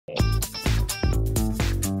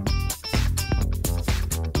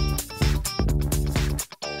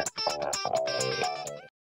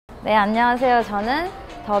네, 안녕하세요. 저는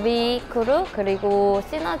더비 크루 그리고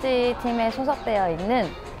시너지 팀에 소속되어 있는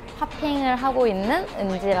팝핑을 하고 있는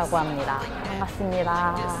은지라고 합니다.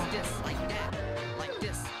 반갑습니다.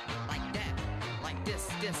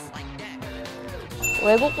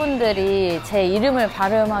 외국분들이 제 이름을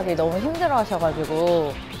발음하기 너무 힘들어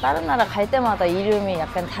하셔가지고 다른 나라 갈 때마다 이름이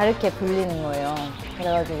약간 다르게 불리는 거예요.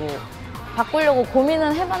 그래가지고 바꾸려고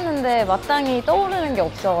고민은 해봤는데 마땅히 떠오르는 게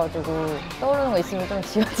없어가지고 떠오르는 거 있으면 좀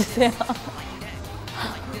지워주세요.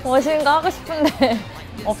 멋있는 거 하고 싶은데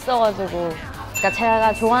없어가지고. 그러니까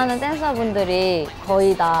제가 좋아하는 댄서분들이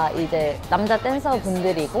거의 다 이제 남자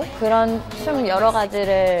댄서분들이고 그런 춤 여러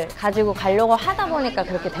가지를 가지고 가려고 하다 보니까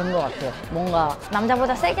그렇게 된 것 같아요. 뭔가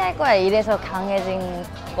남자보다 세게 할 거야 이래서 강해진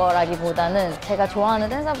거라기보다는 제가 좋아하는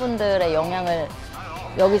댄서분들의 영향을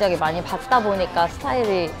여기저기 많이 받다 보니까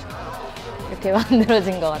스타일이 이렇게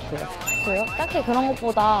만들어진 것 같아요. 그래요? 딱히 그런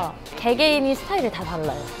것보다 개개인이 스타일이 다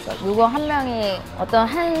달라요. 그러니까 누구 한 명이 어떤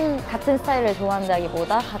같은 스타일을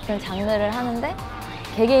좋아한다기보다 같은 장르를 하는데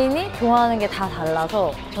개개인이 좋아하는 게 다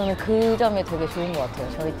달라서 저는 그 점이 되게 좋은 것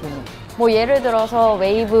같아요, 저희 팀이. 뭐 예를 들어서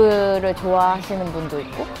웨이브를 좋아하시는 분도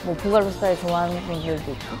있고 뭐 보갈로 스타일 좋아하는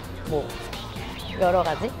분들도 있고 뭐 여러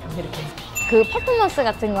가지 이렇게. 그 퍼포먼스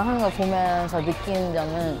같은 거 하는 거 보면서 느끼는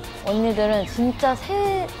점은 언니들은 진짜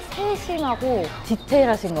세심하고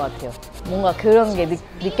디테일하신 것 같아요. 뭔가 그런 게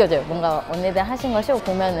느껴져요. 뭔가 언니들 하신 거 쇼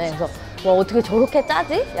보면은 그래서 와 어떻게 저렇게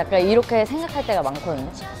짜지? 약간 이렇게 생각할 때가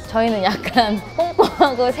많거든요. 저희는 약간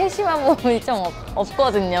꼼꼼하고 세심한 부분이 좀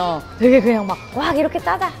없거든요. 되게 그냥 막 이렇게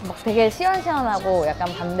짜자! 막 되게 시원시원하고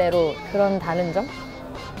약간 반대로 그런 다른 점?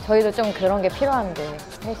 저희도 좀 그런 게 필요한데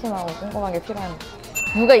세심하고 꼼꼼한 게 필요한데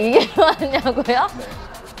누가 이기려 하냐고요?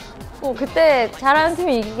 뭐 그때 잘하는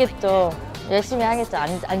팀이 이기겠죠. 열심히 하겠죠.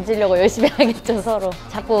 안 지려고 열심히 하겠죠, 서로.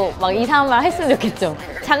 자꾸 막 이상한 말 했으면 좋겠죠.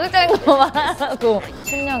 자극적인 거만 하라고.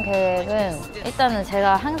 10년 계획은 일단은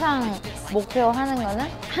제가 항상 목표하는 거는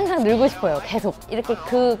항상 늘고 싶어요. 계속. 이렇게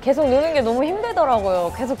계속 느는 게 너무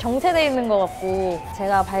힘들더라고요. 계속 정체돼 있는 것 같고.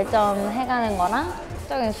 제가 발전해가는 거랑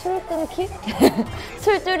적인 술 끊기?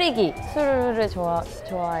 술 줄이기. 술을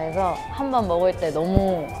좋아해서 한 번 먹을 때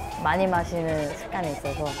너무 많이 마시는 습관이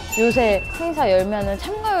있어서 요새 행사 열면은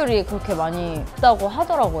참가율이 그렇게 많이 없다고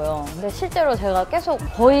하더라고요. 근데 실제로 제가 계속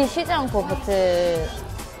거의 쉬지 않고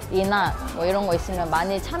배틀이나 뭐 이런 거 있으면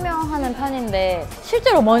많이 참여하는 편인데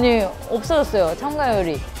실제로 많이 없어졌어요,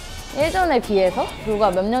 참가율이. 예전에 비해서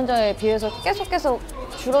불과 몇 년 전에 비해서 계속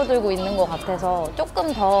줄어들고 있는 것 같아서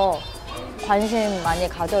조금 더 관심 많이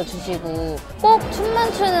가져주시고 꼭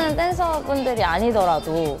춤만 추는 댄서분들이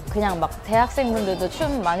아니더라도 그냥 막 대학생분들도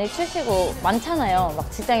춤 많이 추시고 많잖아요.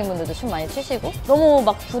 막 직장인분들도 춤 많이 추시고 너무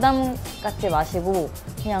막 부담 갖지 마시고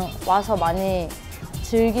그냥 와서 많이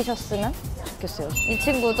즐기셨으면 좋겠어요. 이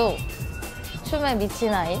친구도 춤에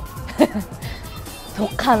미친 아이,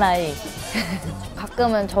 독한 아이.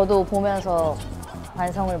 가끔은 저도 보면서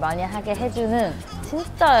반성을 많이 하게 해주는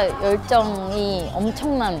진짜 열정이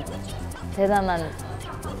엄청난 대단한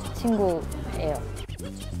친구예요.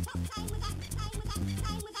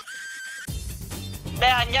 네,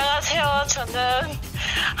 안녕하세요. 저는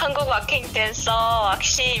한국 워킹 댄서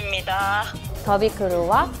왁시입니다. 더비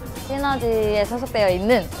크루와 시너지에 소속되어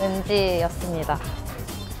있는 은지였습니다.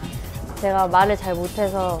 제가 말을 잘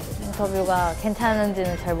못해서 인터뷰가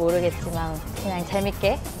괜찮은지는 잘 모르겠지만 그냥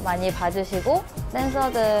재밌게 많이 봐주시고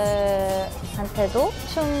댄서들한테도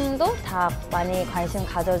춤도 다 많이 관심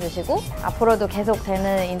가져주시고 앞으로도 계속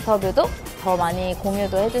되는 인터뷰도 더 많이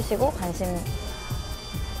공유도 해주시고 관심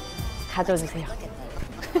가져주세요.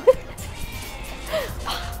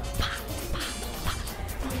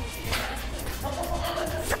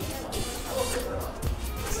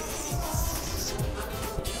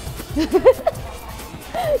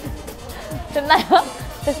 됐나요?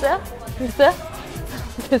 됐어요? 됐어요?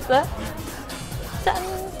 됐어요? 짠!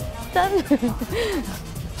 짠!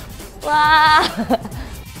 와!